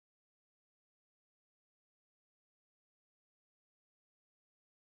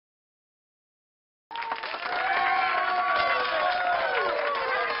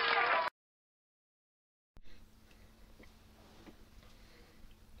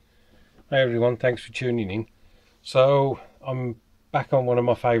Hey everyone, thanks for tuning in. So I'm back on one of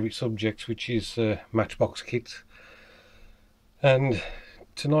my favourite subjects, which is Matchbox kits. And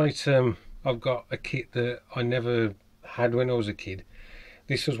tonight I've got a kit that I never had when I was a kid.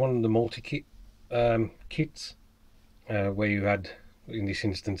 This was one of the multi-kit kits where you had, in this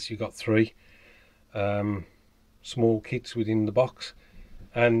instance, you got three small kits within the box.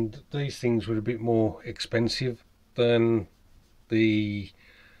 And these things were a bit more expensive than the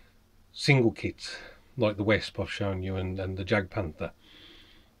single kits like the Wesp I've shown you and the Jag Panther.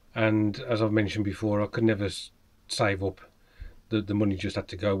 And as I've mentioned before, I could never save up. The money just had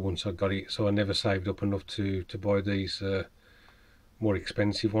to go once I got it, so I never saved up enough to buy these more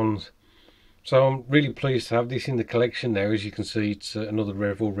expensive ones. So I'm really pleased to have this in the collection now. As you can see, it's another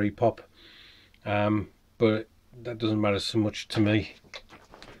Revel repop, but that doesn't matter so much to me.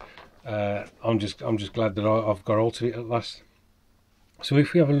 I'm just glad that I've got all to it at last. So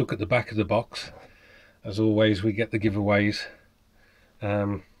if we have a look at the back of the box, as always we get the giveaways.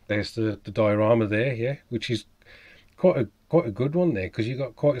 There's the diorama there, yeah, which is quite a good one there, because you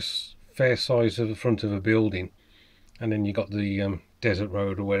got quite a fair size of the front of a building, and then you got the desert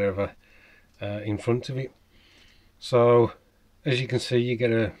road or wherever in front of it. So as you can see, you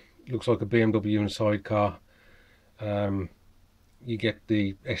get looks like a BMW and sidecar. You get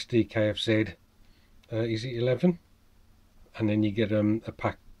the Sd.Kfz, is it 11? And then you get a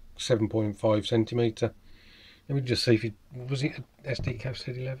PAK 7.5 centimetre. Let me just see if it was it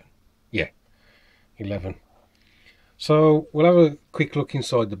Sd.Kfz 11. Yeah, 11. So we'll have a quick look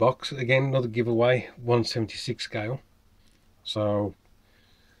inside the box. Again, another giveaway, 1/76 scale. So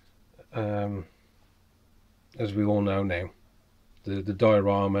as we all know now, the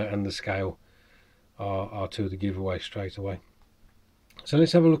diorama and the scale are two of the giveaways straight away. So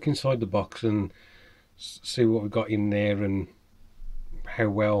let's have a look inside the box and see what we've got in there and how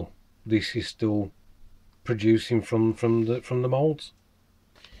well this is still producing from the molds.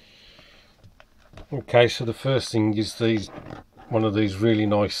 Okay, so the first thing is one of these really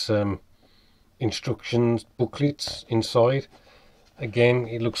nice instructions booklets inside. Again,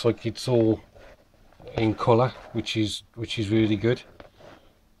 it looks like it's all in colour, which is really good.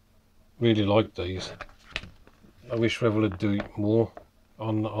 Really like these. I wish Revel would do it more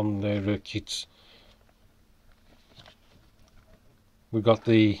on their kits. We've got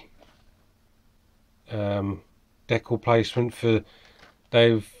the decal placement for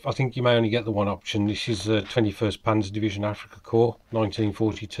Dave. I think you may only get the one option. This is 21st Panzer Division Afrika Korps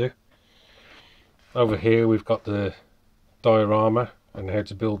 1942. Over here we've got the diorama and how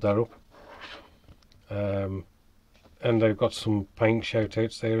to build that up, and they've got some paint shout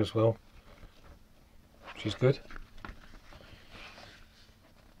outs there as well, which is good.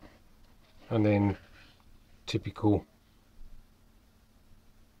 And then typical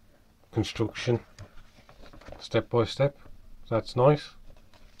construction, step by step. That's nice.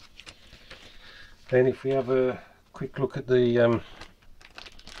 Then if we have a quick look at the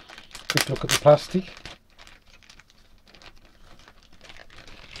plastic.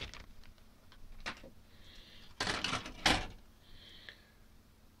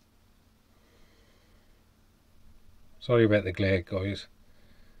 Sorry about the glare, guys.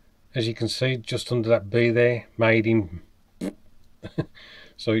 As you can see, just under that B there, made in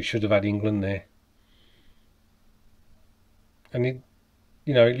so it should have had England there. And it,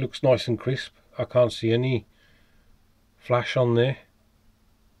 you know, it looks nice and crisp. I can't see any flash on there,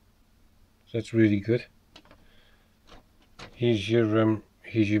 so that's really good. Here's your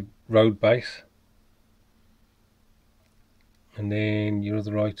road base, and then your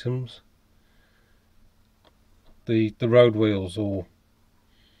other items. The road wheels, or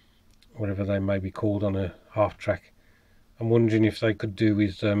whatever they may be called on a half track. I'm wondering if they could do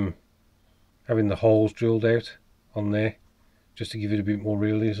with having the holes drilled out on there, just to give it a bit more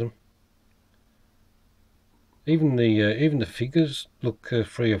realism. Even the figures look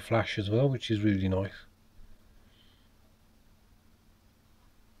free of flash as well, which is really nice.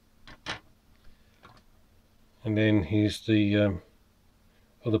 And then here's the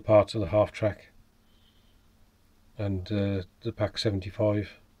other parts of the half track and the PAK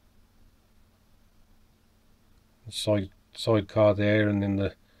 75 sidecar there, and then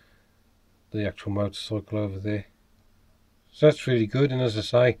the actual motorcycle over there. So that's really good. And as I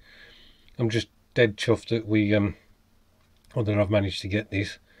say, I'm just dead chuffed that or that I've managed to get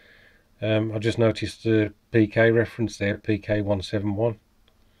this. I just noticed the PK reference there, PK-171.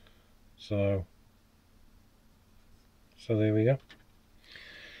 So there we go.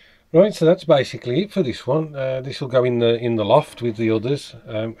 Right, so that's basically it for this one. This will go in the loft with the others,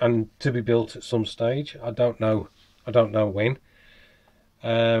 and to be built at some stage. I don't know when.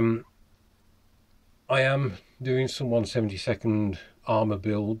 I am doing some 1/72nd armour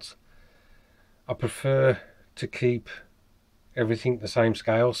builds. I prefer to keep everything the same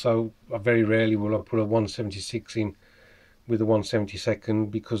scale, so I very rarely will I put a 1/76 in with a 1/72nd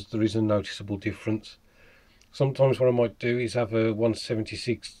because there is a noticeable difference. Sometimes what I might do is have a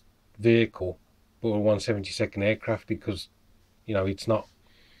 1/76 vehicle but a 1/72nd aircraft, because you know it's not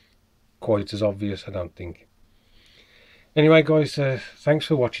quite as obvious, I don't think. Anyway guys, thanks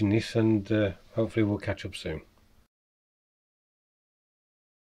for watching this, and hopefully we'll catch up soon.